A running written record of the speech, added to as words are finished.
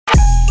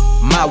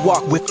My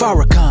walk with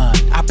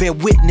Farrakhan, I bear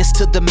witness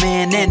to the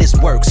man and his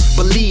works.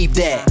 Believe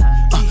that.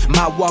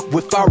 My walk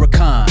with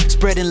Farrakhan,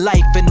 spreading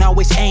life and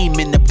always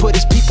aiming to put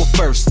his people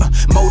first.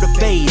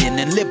 Motivating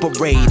and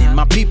liberating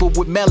my people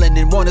with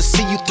melanin, wanna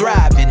see you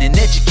thriving and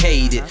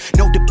educated.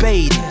 No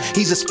debating,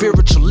 he's a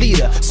spiritual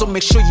leader, so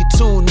make sure you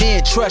tune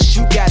in. Trust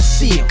you gotta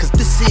see it, cause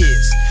this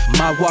is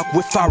my walk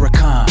with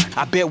Farrakhan.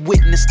 I bear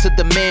witness to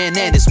the man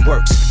and his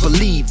works.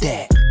 Believe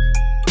that.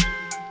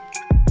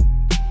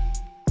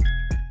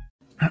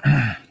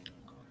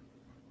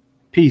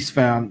 Peace,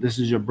 fam. This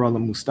is your brother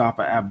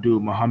Mustafa Abdul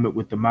Muhammad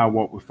with the My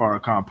Walk with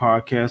Farrakhan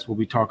podcast, where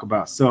we talk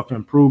about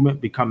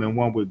self-improvement, becoming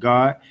one with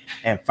God,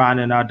 and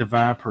finding our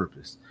divine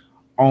purpose.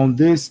 On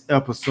this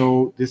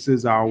episode, this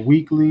is our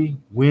weekly,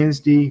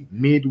 Wednesday,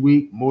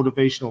 midweek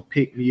motivational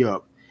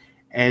pick-me-up.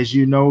 As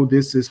you know,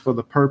 this is for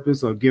the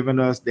purpose of giving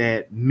us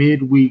that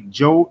midweek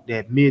jolt,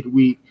 that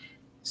midweek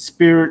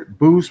spirit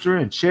booster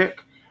and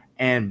check,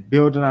 and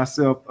building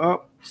ourselves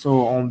up.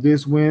 So on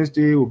this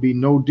Wednesday, it will be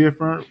no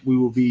different. We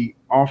will be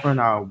offering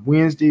our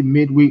Wednesday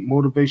midweek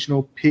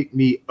motivational pick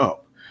me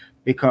up,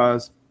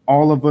 because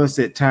all of us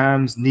at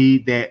times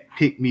need that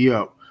pick me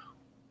up.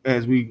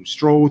 As we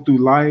stroll through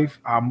life,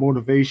 our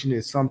motivation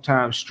is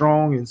sometimes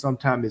strong and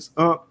sometimes it's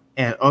up,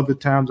 and other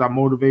times our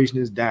motivation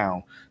is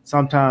down.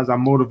 Sometimes our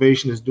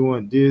motivation is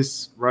doing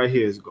this right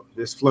here,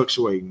 is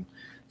fluctuating.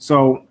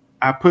 So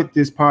I put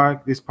this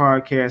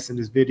podcast and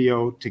this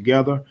video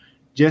together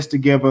just to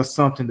give us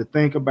something to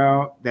think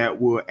about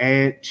that will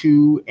add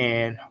to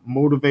and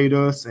motivate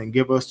us and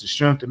give us the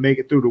strength to make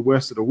it through the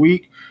rest of the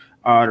week,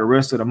 the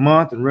rest of the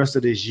month, and the rest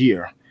of this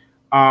year.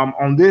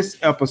 On this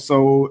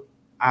episode,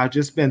 I've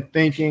just been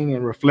thinking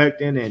and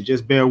reflecting, and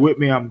just bear with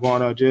me. I'm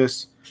going to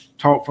just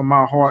talk from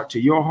my heart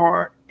to your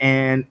heart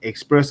and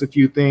express a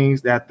few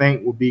things that I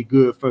think will be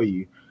good for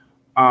you.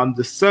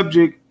 The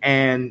subject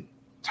and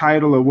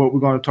title of what we're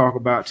going to talk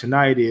about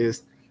tonight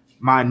is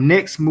my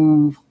next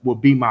move will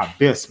be my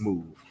best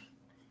move.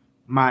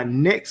 My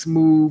next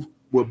move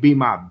will be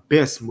my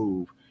best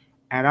move.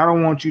 And I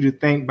don't want you to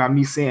think by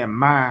me saying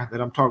my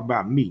that I'm talking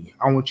about me.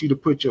 I want you to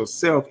put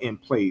yourself in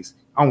place.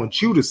 I want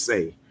you to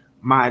say,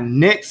 my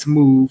next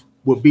move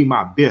will be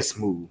my best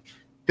move.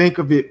 Think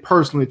of it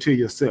personally to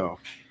yourself.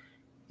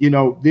 You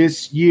know,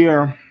 this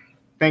year,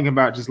 thinking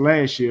about just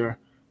last year,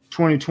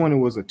 2020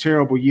 was a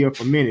terrible year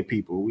for many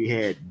people. We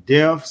had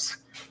deaths,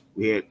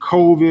 we had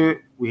COVID,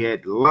 we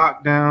had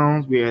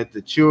lockdowns, we had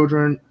the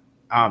children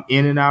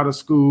in and out of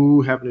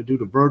school, having to do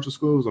the virtual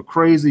school. It was a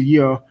crazy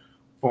year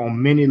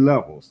on many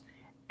levels.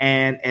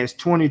 And as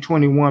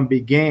 2021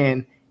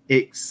 began,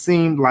 it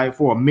seemed like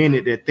for a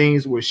minute that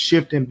things were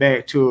shifting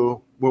back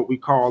to what we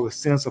call a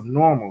sense of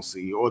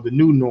normalcy, or the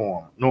new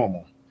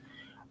normal.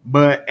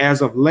 But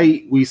as of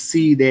late, we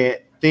see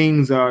that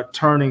things are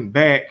turning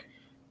back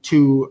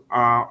to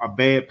a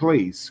bad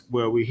place,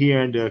 where we're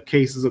hearing the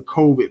cases of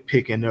COVID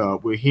picking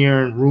up. We're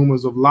hearing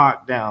rumors of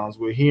lockdowns.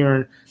 We're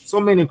hearing so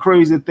many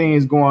crazy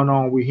things going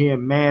on. We're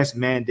hearing mask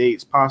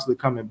mandates possibly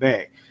coming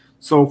back.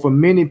 So for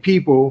many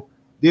people,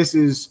 this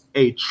is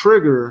a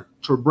trigger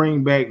to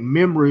bring back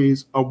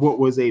memories of what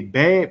was a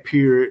bad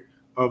period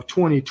of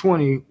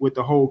 2020 with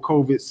the whole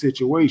COVID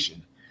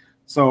situation.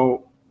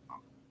 So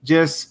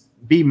just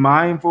be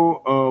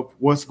mindful of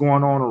what's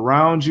going on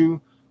around you.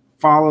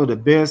 Follow the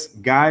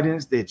best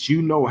guidance that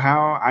you know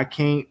how. I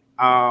can't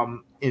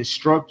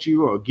instruct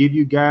you or give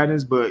you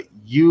guidance, but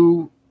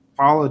you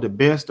follow the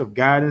best of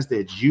guidance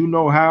that you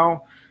know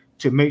how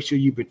to make sure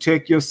you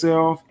protect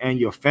yourself and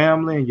your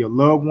family and your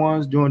loved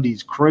ones during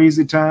these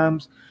crazy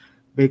times,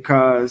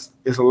 because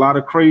there's a lot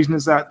of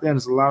craziness out there, and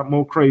there's a lot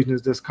more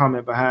craziness that's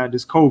coming behind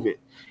this COVID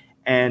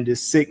and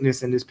this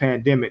sickness and this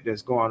pandemic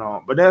that's going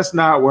on. But that's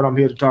not what I'm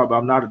here to talk about.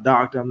 I'm not a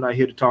doctor. I'm not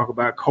here to talk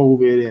about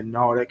COVID and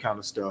all that kind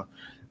of stuff.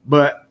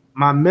 But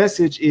my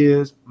message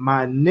is,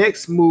 my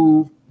next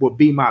move will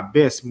be my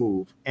best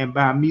move. And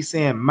by me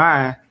saying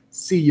my,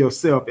 see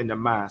yourself in the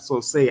mind.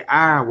 So say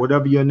I,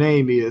 whatever your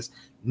name is,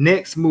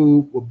 next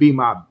move will be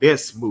my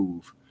best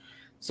move.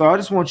 So I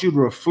just want you to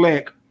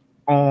reflect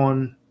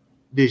on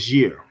this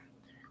year.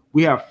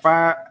 We have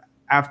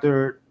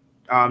after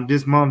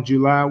this month,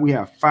 July, we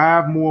have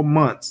 5 more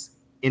months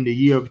in the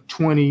year of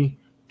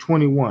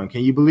 2021.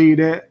 Can you believe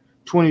that?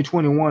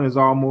 2021 is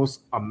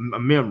almost a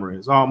memory.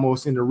 It's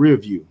almost in the rear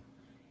view.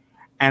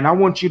 And I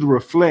want you to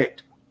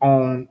reflect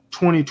on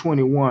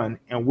 2021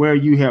 and where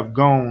you have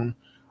gone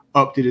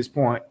up to this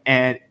point.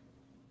 And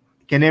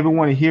can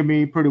everyone hear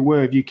me pretty well?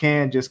 If you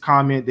can, just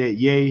comment that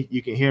yay,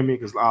 you can hear me,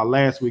 because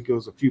last week it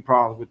was a few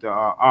problems with the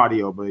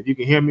audio. But if you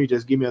can hear me,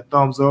 just give me a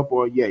thumbs up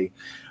or yay.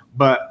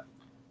 But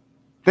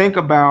think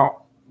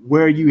about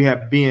where you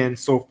have been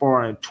so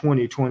far in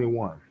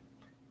 2021.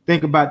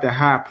 Think about the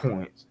high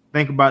points.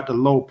 Think about the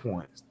low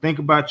points. Think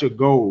about your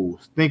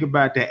goals. Think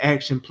about the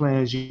action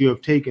plans you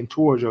have taken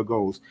towards your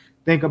goals.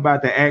 Think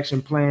about the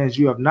action plans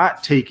you have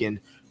not taken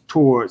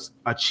towards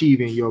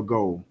achieving your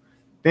goal.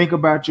 Think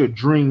about your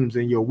dreams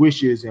and your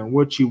wishes and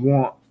what you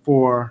want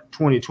for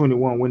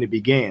 2021 when it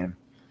began.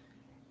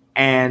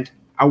 And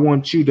I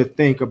want you to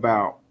think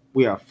about,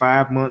 we have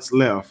 5 months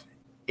left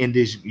in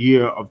this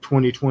year of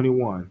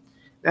 2021.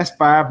 That's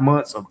 5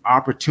 months of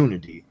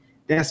opportunity.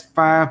 That's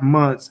 5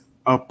 months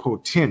of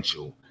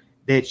potential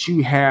that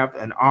you have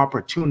an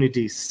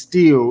opportunity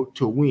still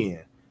to win.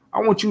 I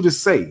want you to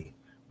say,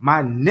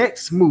 my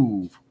next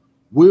move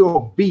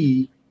will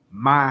be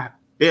my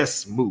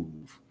best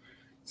move.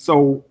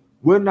 So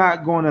we're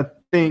not going to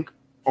think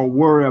or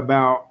worry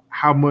about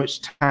how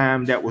much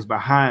time that was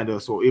behind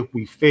us, or if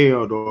we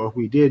failed, or if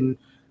we didn't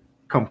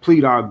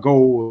complete our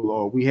goal,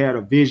 or we had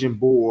a vision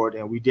board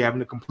and we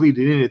haven't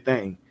completed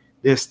anything.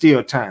 There's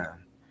still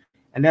time.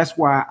 And that's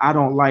why I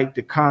don't like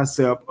the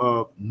concept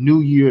of New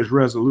Year's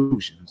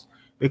resolutions,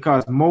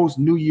 because most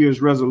New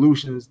Year's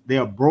resolutions,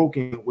 they're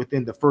broken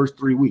within the first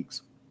 3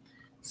 weeks.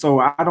 So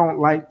I don't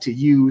like to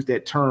use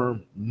that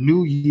term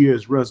New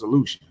Year's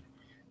resolution,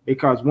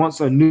 because once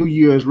a New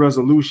Year's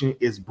resolution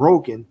is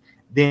broken,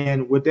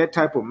 then with that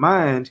type of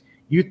mind,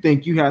 you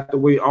think you have to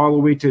wait all the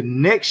way to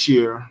next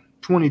year,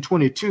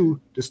 2022,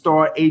 to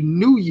start a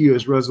New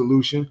Year's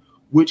resolution,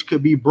 which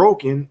could be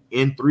broken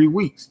in 3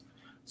 weeks.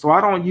 So I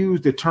don't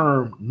use the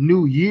term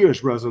New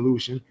Year's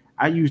resolution.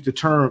 I use the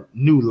term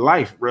New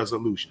Life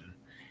resolution.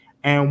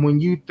 And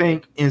when you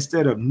think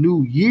instead of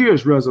New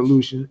Year's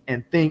resolution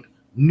and think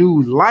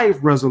New Life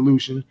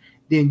resolution,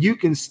 then you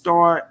can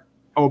start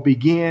or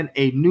begin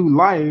a new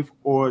life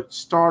or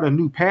start a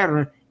new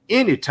pattern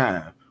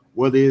anytime,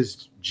 whether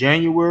it's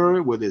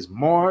January, whether it's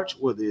March,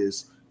 whether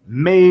it's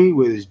May,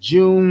 whether it's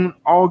June,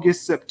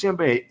 August,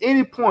 September. At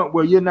any point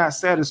where you're not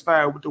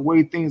satisfied with the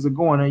way things are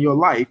going in your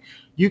life,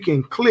 you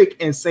can click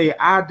and say,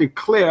 I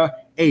declare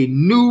a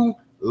new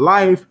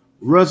life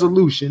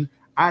resolution.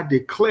 I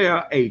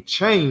declare a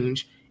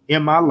change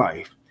in my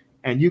life.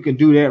 And you can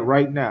do that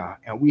right now.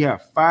 And we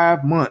have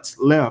 5 months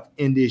left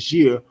in this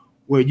year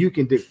where you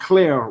can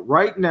declare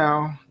right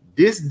now,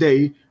 this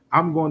day,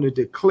 I'm going to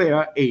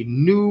declare a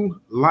new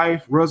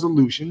life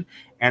resolution,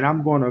 and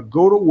I'm going to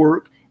go to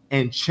work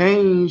and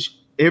change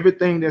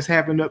everything that's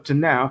happened up to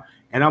now.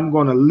 And I'm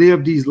going to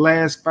live these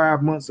last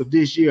 5 months of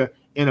this year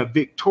in a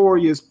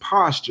victorious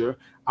posture.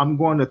 I'm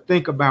going to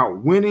think about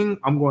winning.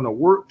 I'm going to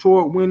work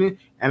toward winning,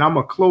 and I'm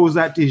going to close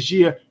out this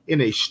year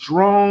in a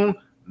strong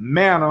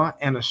manner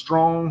and a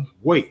strong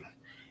way.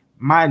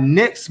 My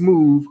next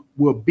move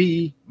will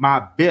be my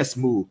best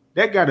move.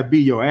 That got to be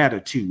your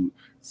attitude.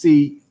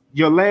 See,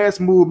 your last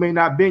move may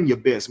not have been your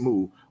best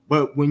move,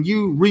 but when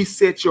you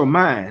reset your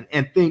mind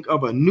and think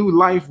of a new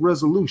life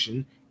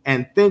resolution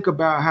and think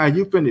about how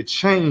you're finna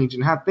change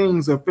and how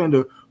things are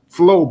finna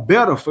flow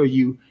better for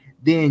you,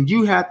 then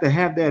you have to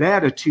have that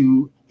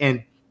attitude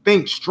and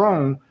think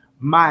strong.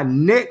 My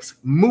next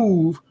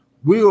move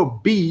will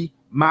be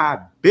my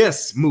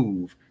best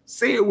move.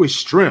 Say it with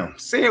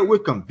strength. Say it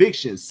with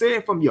conviction. Say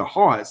it from your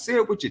heart. Say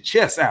it with your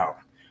chest out.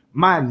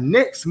 My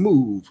next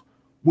move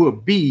will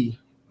be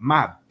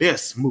my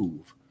best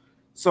move.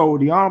 So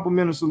the Honorable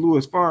Minister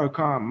Louis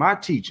Farrakhan, my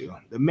teacher,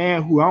 the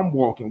man who I'm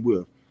walking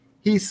with,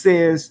 he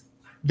says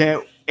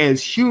that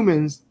as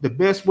humans, the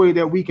best way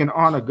that we can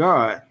honor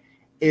God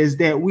is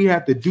that we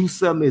have to do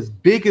something as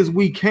big as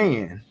we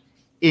can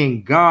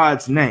in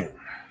God's name.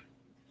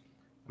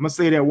 I'm going to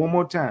say that one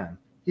more time.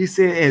 He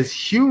said, as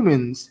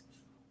humans,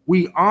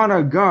 we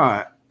honor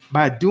God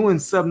by doing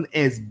something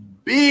as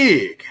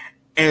big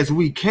as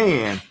we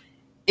can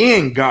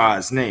in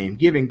God's name,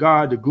 giving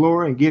God the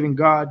glory and giving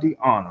God the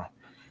honor.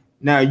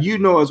 Now, you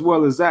know as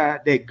well as I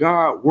that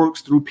God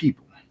works through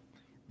people,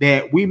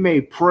 that we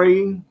may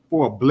pray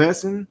for a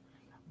blessing,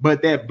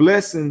 but that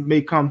blessing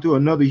may come to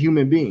another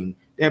human being.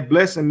 That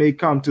blessing may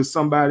come to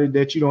somebody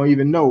that you don't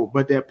even know,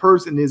 but that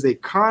person is a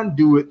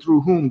conduit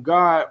through whom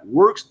God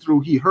works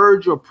through. He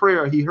heard your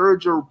prayer, he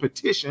heard your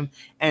petition,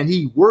 and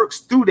he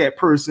works through that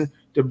person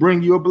to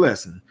bring you a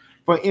blessing.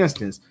 For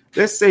instance,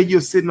 let's say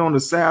you're sitting on the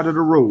side of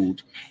the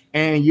road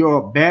and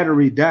your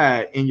battery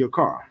died in your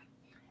car,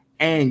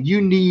 and you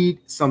need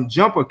some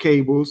jumper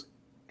cables,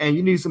 and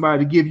you need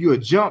somebody to give you a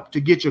jump to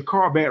get your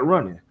car back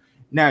running.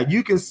 Now,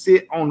 you can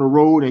sit on the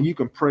road and you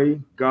can pray,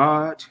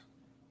 God,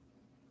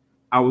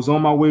 I was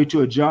on my way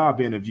to a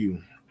job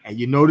interview, and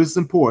you know this is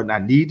important. I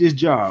need this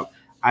job.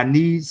 I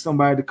need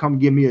somebody to come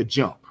give me a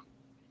jump.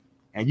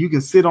 And you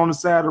can sit on the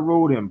side of the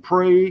road and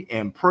pray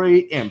and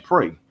pray and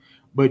pray.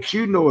 But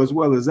you know as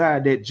well as I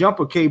that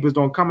jumper cables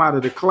don't come out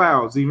of the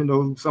clouds, even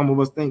though some of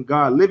us think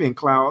God live in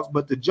clouds.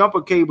 But the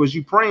jumper cables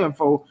you praying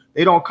for,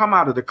 they don't come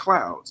out of the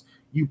clouds.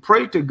 You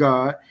pray to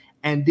God,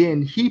 and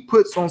then he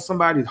puts on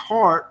somebody's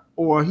heart,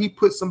 or he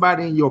puts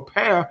somebody in your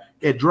path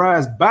that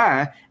drives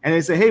by, and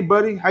they say, hey,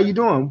 buddy, how you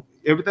doing?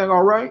 Everything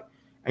all right?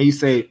 And you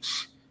say,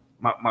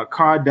 my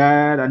car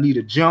died. I need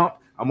a jump.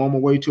 I'm on my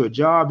way to a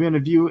job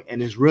interview,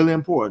 and it's really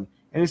important.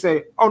 And they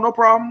say, oh, no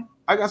problem.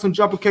 I got some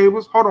jumper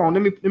cables. Hold on.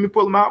 Let me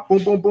pull them out.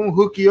 Boom, boom, boom.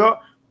 Hook you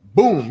up.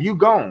 Boom, you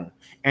gone.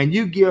 And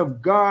you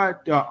give God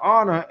the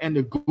honor and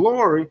the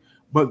glory,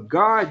 but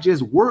God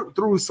just worked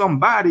through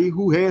somebody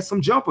who had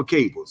some jumper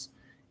cables.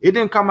 It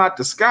didn't come out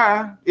the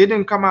sky. It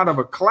didn't come out of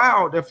a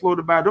cloud that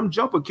floated by. Them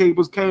jumper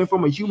cables came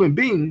from a human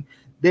being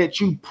that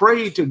you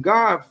prayed to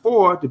God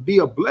for to be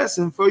a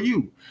blessing for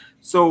you.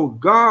 So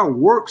God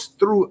works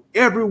through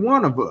every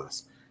one of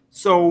us.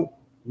 So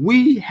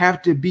we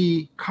have to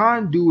be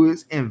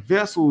conduits and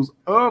vessels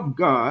of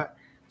God.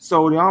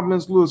 So the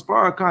Almonds Louis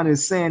Farrakhan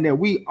is saying that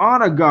we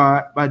honor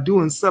God by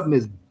doing something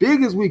as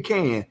big as we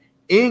can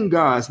in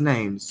God's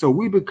name. So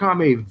we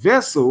become a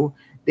vessel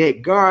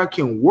that God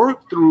can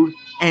work through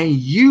and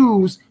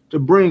use to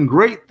bring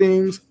great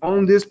things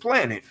on this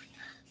planet.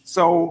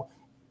 So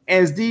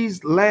as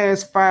these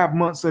last 5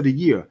 months of the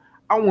year,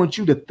 I want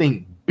you to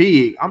think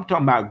big. I'm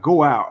talking about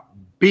go out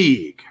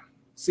big.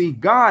 See,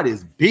 God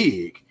is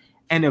big.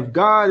 And if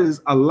God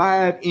is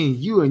alive in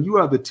you and you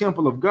are the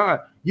temple of God,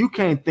 you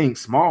can't think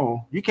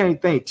small. You can't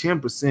think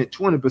 10%,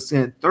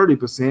 20%,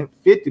 30%,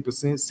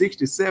 50%,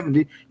 60,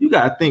 70. You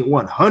got to think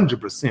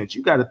 100%.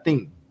 You got to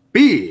think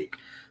big.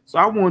 So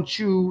I want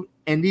you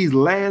in these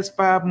last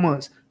 5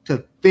 months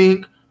to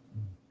think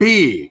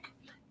big.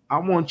 I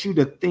want you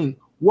to think,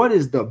 what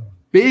is the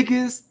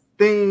biggest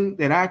thing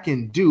that I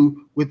can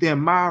do within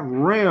my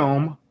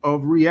realm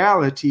of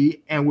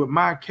reality and with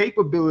my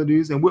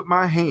capabilities and with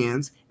my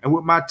hands and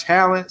with my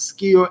talent,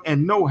 skill,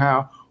 and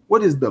know-how?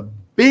 What is the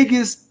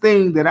biggest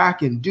thing that I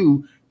can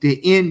do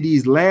to end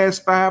these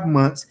last 5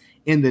 months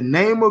in the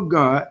name of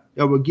God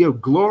that will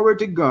give glory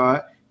to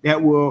God,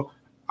 that will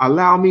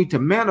allow me to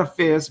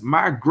manifest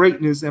my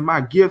greatness and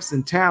my gifts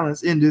and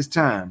talents in this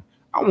time?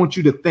 I want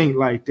you to think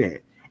like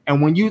that.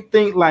 And when you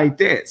think like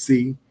that,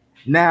 see,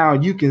 now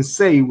you can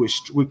say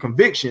with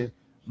conviction,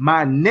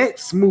 my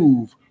next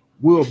move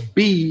will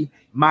be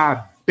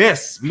my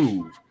best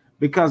move,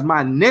 because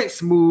my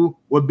next move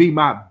will be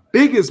my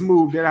biggest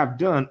move that I've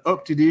done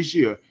up to this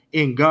year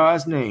in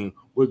God's name,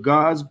 with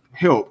God's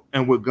help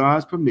and with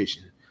God's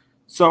permission.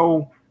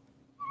 So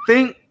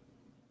think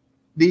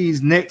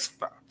these next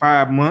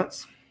 5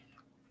 months,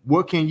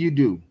 what can you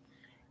do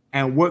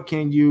and what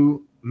can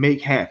you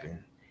make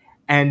happen?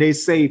 And they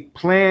say,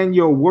 plan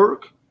your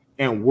work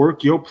and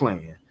work your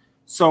plan.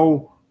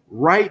 So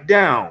write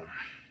down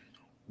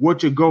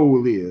what your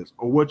goal is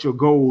or what your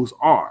goals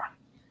are,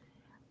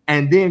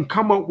 and then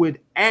come up with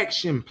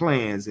action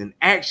plans and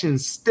action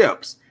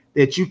steps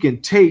that you can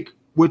take,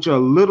 which are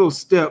little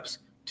steps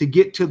to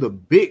get to the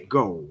big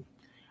goal.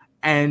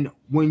 And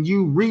when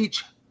you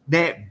reach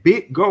that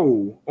big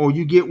goal, or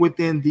you get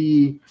within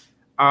the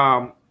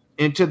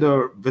into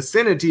the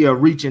vicinity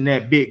of reaching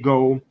that big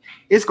goal,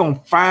 it's going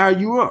to fire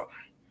you up,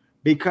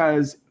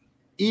 because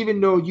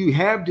even though you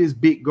have this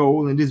big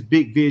goal and this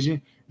big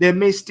vision, there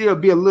may still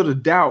be a little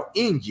doubt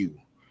in you.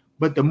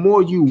 But the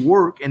more you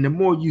work and the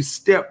more you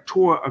step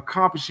toward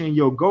accomplishing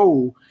your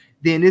goal,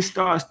 then it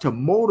starts to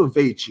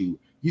motivate you.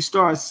 You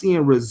start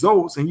seeing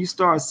results and you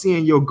start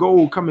seeing your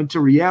goal come into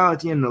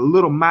reality in a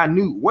little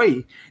minute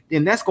way.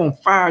 Then that's going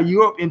to fire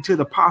you up into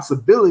the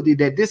possibility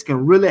that this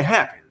can really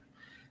happen.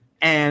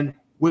 And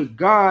with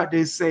God,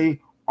 they say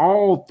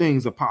all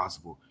things are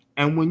possible.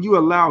 And when you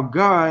allow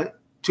God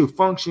to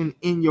function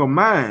in your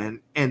mind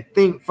and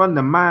think from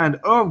the mind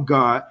of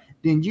God,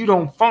 then you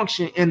don't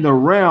function in the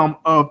realm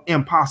of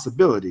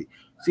impossibility.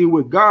 See,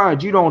 with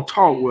God, you don't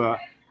talk, well,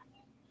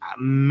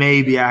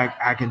 maybe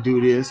I can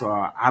do this,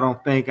 or I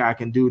don't think I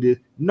can do this.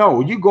 No,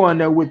 you go in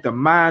there with the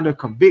mind of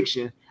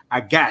conviction.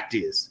 I got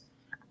this.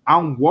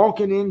 I'm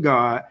walking in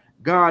God.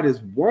 God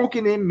is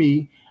walking in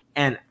me,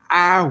 and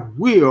I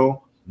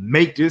will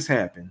make this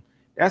happen.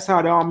 That's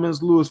how the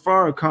Almonds Louis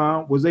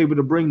Farrakhan was able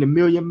to bring the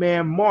Million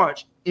Man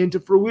March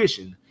into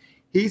fruition.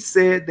 He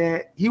said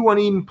that he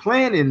wasn't even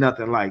planning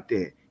nothing like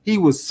that. He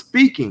was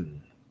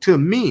speaking to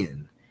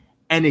men,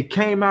 and it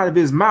came out of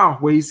his mouth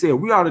where he said,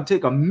 we ought to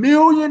take 1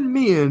 million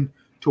men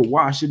to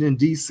Washington,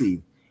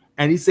 D.C.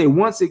 And he said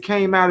once it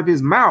came out of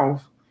his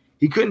mouth,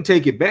 he couldn't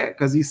take it back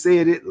because he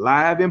said it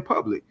live in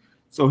public.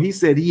 So he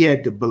said he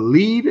had to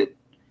believe it,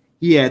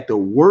 he had to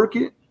work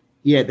it,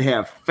 he had to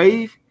have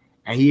faith,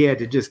 and he had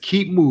to just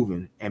keep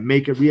moving and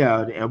make it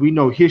reality. And we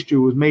know history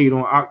was made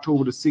on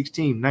October the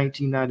 16th,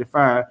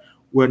 1995,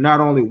 where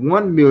not only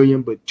 1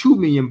 million, but 2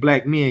 million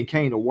black men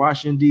came to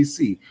Washington,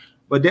 D.C.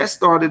 But that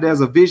started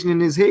as a vision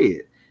in his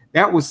head.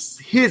 That was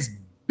his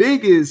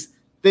biggest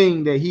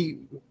thing that he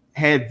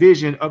had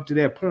vision up to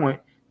that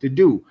point to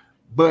do.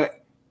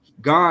 But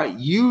God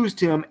used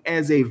him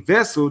as a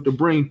vessel to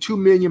bring 2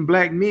 million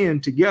black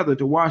men together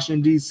to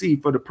Washington, D.C.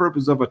 for the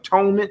purpose of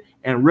atonement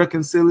and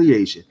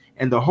reconciliation.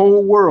 And the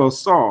whole world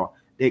saw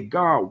that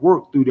God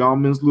worked through the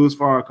Almonds Louis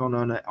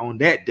Farrakhan on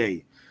that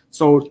day.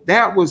 So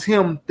that was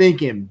him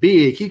thinking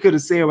big. He could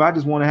have said, well, I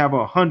just want to have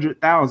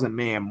 100,000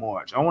 man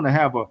march. I want to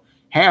have a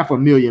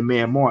 500,000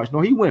 man march.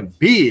 No, he went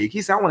big.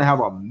 He said, I want to have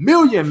 1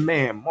 million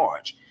man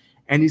march.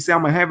 And he said,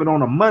 I'm going to have it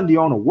on a Monday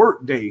on a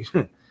work day.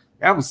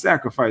 That was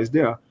sacrifice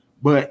there.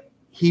 But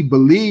he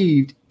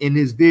believed in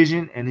his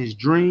vision and his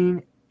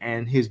dream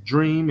and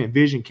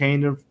vision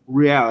came to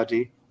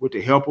reality with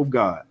the help of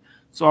God.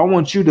 So I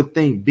want you to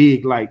think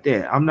big like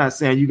that. I'm not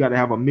saying you got to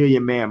have 1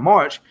 million man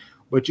march,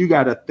 but you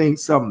got to think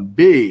something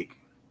big.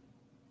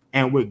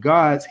 And with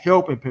God's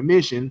help and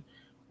permission,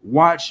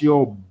 watch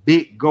your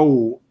big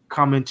goal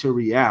come into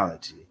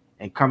reality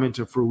and come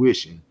into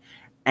fruition.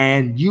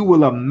 And you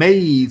will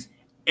amaze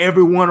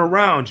everyone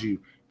around you,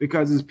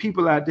 because there's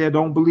people out there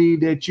don't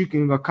believe that you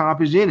can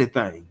accomplish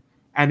anything,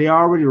 and they're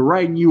already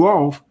writing you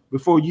off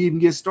before you even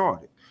get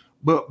started.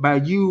 But by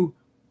you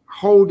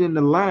holding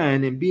the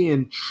line and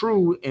being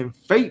true and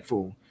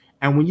faithful,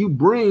 and when you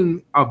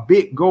bring a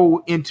big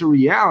goal into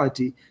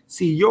reality,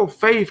 see, your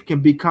faith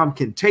can become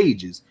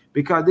contagious,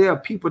 because there are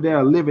people that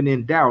are living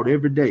in doubt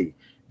every day.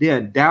 They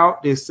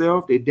doubt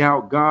themselves, they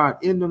doubt God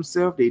in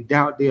themselves, they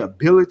doubt their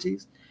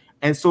abilities.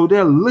 And so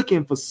they're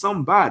looking for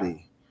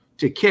somebody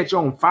to catch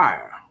on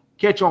fire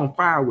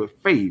with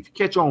faith,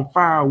 catch on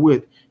fire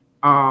with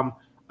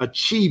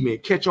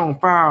achievement, catch on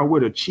fire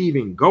with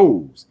achieving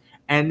goals.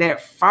 And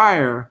that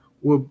fire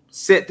will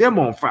set them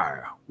on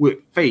fire with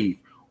faith,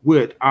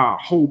 with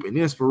hope and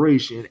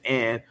inspiration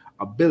and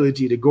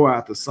ability to go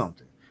after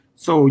something.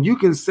 So you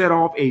can set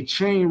off a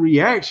chain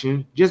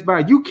reaction just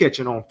by you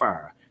catching on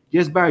fire,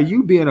 just by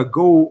you being a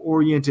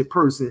goal-oriented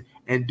person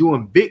and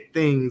doing big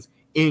things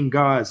in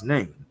God's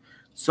name.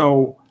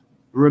 So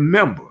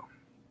remember,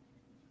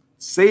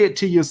 say it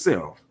to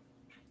yourself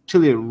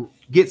till it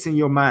gets in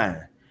your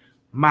mind.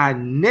 My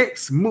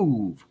next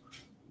move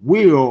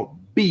will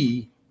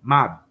be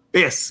my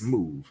best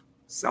move.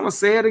 So I'm going to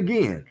say it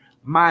again.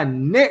 My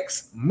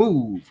next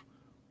move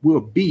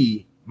will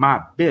be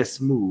my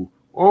best move.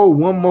 Oh,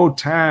 one more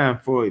time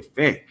for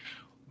effect.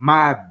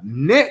 My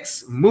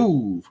next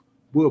move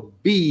will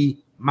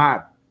be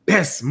my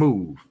best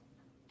move.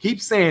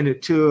 Keep saying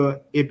it till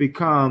it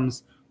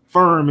becomes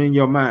firm in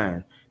your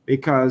mind,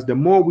 because the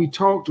more we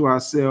talk to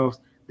ourselves,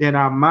 then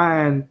our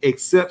mind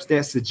accepts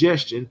that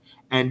suggestion,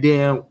 and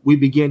then we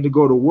begin to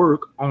go to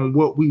work on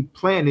what we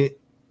planted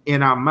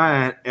in our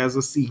mind as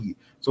a seed.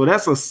 So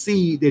that's a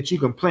seed that you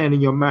can plant in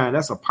your mind.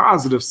 That's a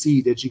positive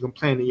seed that you can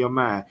plant in your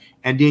mind.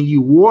 And then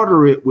you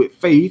water it with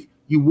faith.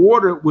 You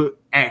water it with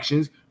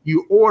actions.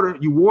 You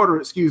water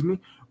it,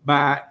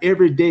 by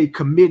every day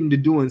committing to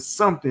doing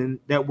something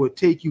that will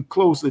take you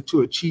closer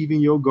to achieving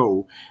your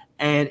goal.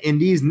 And in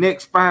these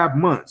next 5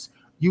 months,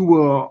 you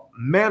will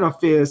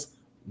manifest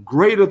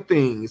greater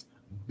things,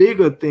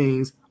 bigger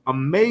things,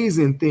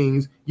 amazing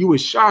things. You will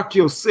shock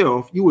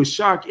yourself. You will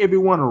shock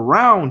everyone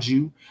around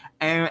you.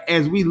 And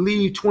as we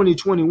leave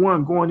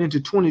 2021 going into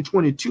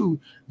 2022,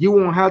 you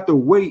won't have to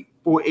wait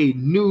for a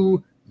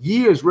new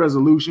year's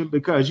resolution,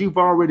 because you've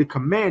already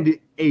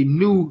commanded a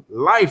new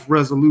life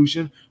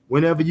resolution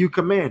whenever you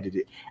commanded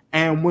it.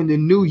 And when the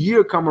new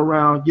year come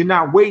around, you're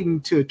not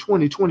waiting till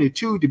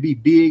 2022 to be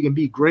big and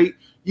be great.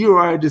 You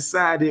already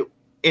decided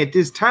at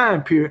this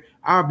time period,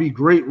 I'll be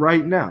great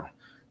right now.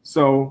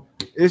 So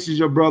this is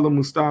your brother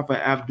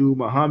Mustafa Abdul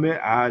Muhammad.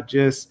 I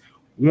just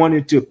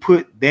wanted to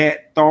put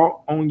that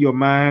thought on your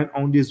mind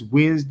on this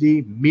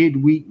Wednesday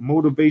midweek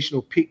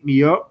motivational pick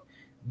me up,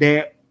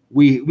 that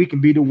we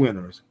can be the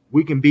winners.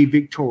 We can be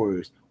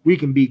victorious. We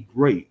can be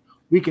great.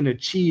 We can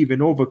achieve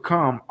and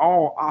overcome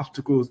all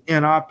obstacles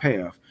in our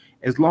path,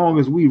 as long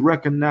as we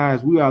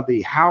recognize we are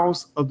the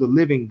house of the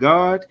living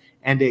God,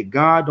 and that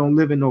God don't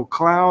live in no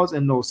clouds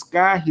and no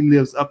sky. He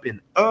lives up in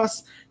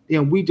us.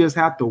 Then we just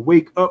have to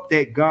wake up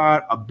that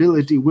God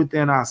ability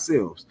within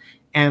ourselves.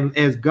 And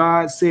as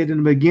God said in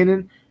the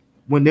beginning,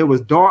 when there was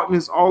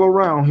darkness all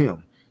around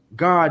him,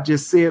 God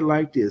just said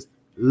like this: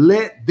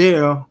 let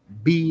there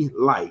be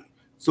light.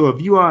 So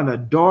if you are in a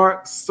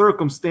dark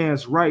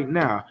circumstance right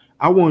now,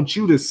 I want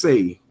you to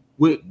say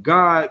with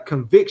God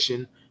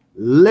conviction,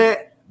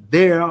 let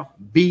there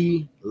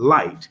be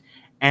light.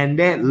 And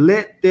that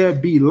let there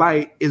be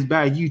light is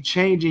by you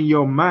changing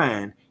your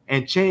mind,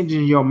 and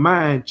changing your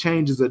mind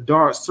changes a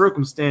dark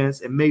circumstance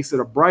and makes it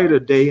a brighter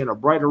day and a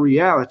brighter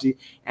reality.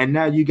 And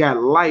now you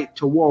got light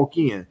to walk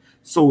in.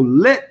 So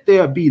let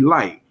there be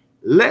light.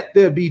 Let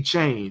there be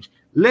change.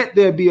 Let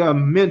there be a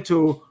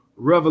mental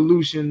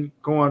revolution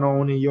going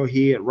on in your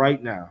head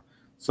right now.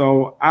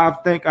 So I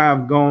think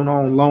I've gone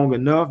on long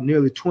enough,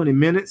 nearly 20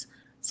 minutes.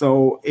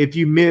 So if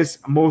you miss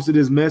most of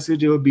this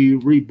message, it'll be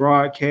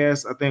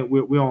rebroadcast. I think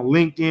we're on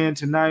LinkedIn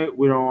tonight.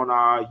 We're on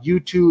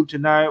YouTube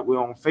tonight. We're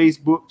on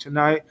Facebook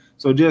tonight.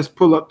 So just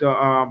pull up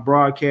the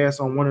broadcast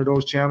on one of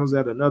those channels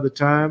at another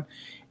time.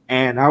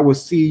 And I will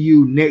see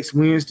you next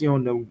Wednesday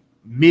on the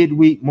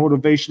midweek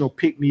motivational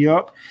pick me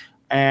up.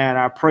 And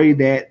I pray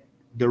that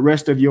the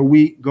rest of your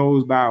week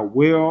goes by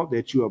well,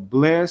 that you are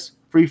blessed,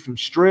 free from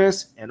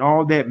stress and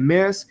all that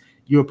mess.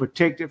 You're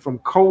protected from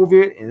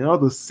COVID and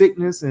other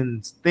sickness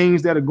and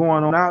things that are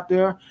going on out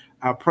there.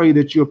 I pray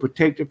that you're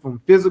protected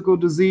from physical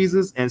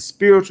diseases and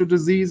spiritual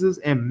diseases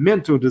and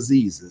mental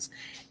diseases,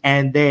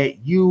 and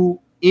that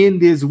you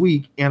end this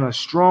week in a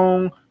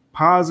strong,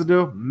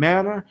 positive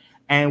manner.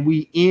 And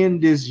we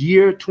end this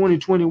year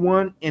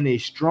 2021 in a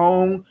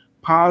strong,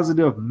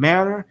 positive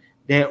manner,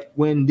 that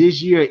when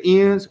this year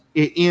ends,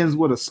 it ends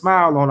with a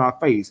smile on our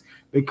face,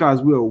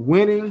 because we're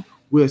winning,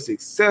 we're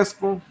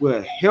successful,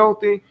 we're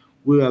healthy,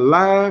 we're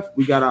alive,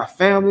 we got our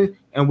family,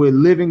 and we're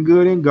living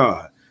good in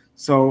God.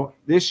 So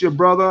this is your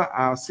brother.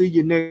 I'll see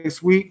you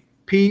next week.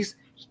 Peace.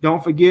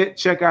 Don't forget,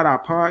 check out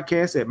our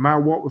podcast at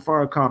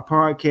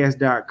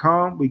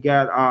mywalkwithfarrakhanpodcast.com. We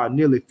got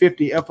nearly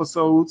 50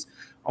 episodes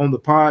on the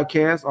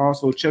podcast.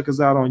 Also, check us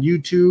out on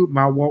YouTube,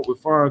 My Walk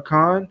with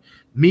Farrakhan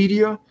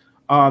Media.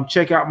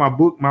 Check out my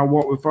book, My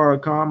Walk with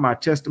Farrakhan, my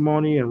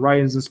testimony and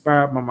writings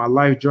inspired by my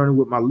life journey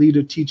with my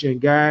leader, teacher,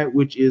 and guide,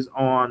 which is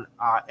on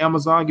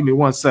Amazon. Give me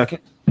 1 second.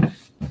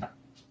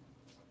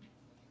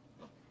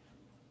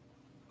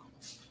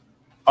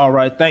 All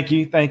right, thank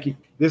you.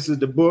 This is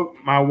the book,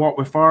 My Walk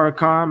with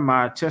Farrakhan,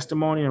 my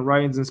testimony and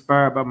writings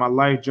inspired by my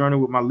life journey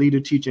with my leader,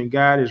 teacher, and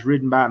guide. Is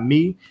written by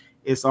me.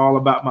 It's all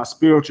about my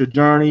spiritual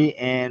journey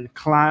and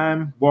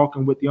climb,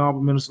 walking with the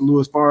Honorable Minister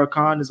Louis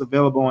Farrakhan. It's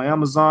available on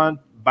Amazon.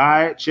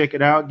 Buy it, check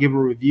it out, give a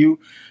review.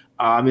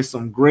 There's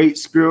some great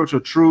spiritual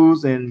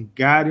truths and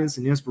guidance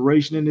and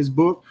inspiration in this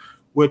book,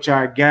 which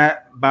I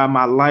got by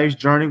my life's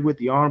journey with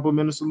the Honorable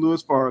Minister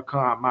Louis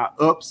Farrakhan. My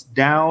ups,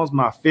 downs,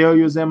 my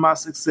failures, and my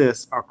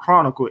success are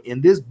chronicled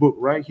in this book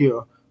right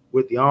here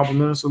with the Honorable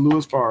Minister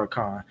Louis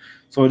Farrakhan.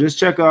 So just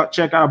check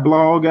our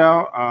blog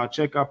out,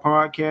 check our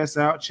podcast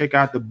out, check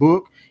out the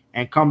book,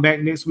 and come back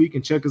next week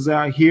and check us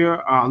out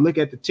here. Look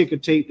at the ticker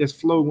tape that's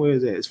floating. Where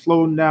is that? It's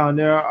floating down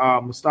there,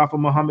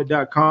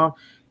 MustafaMuhammad.com.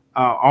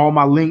 All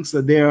my links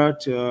are there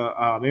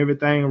to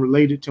everything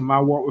related to My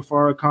Walk with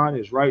Farrakhan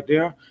is right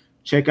there.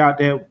 Check out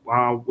that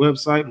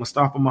website,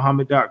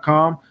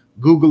 MustafaMuhammad.com.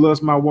 Google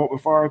us, My Walk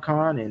with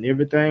Farrakhan, and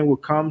everything will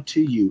come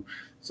to you.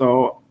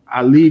 So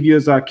I leave you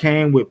as I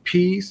can with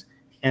peace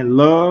and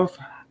love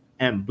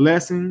and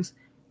blessings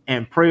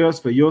and prayers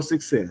for your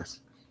success.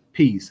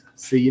 Peace.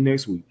 See you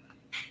next week.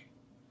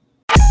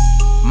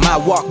 My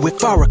Walk with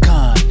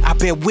Farrakhan. I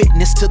bear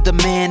witness to the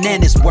man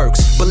and his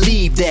works.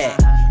 Believe that.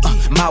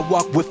 My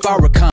Walk with Farrakhan.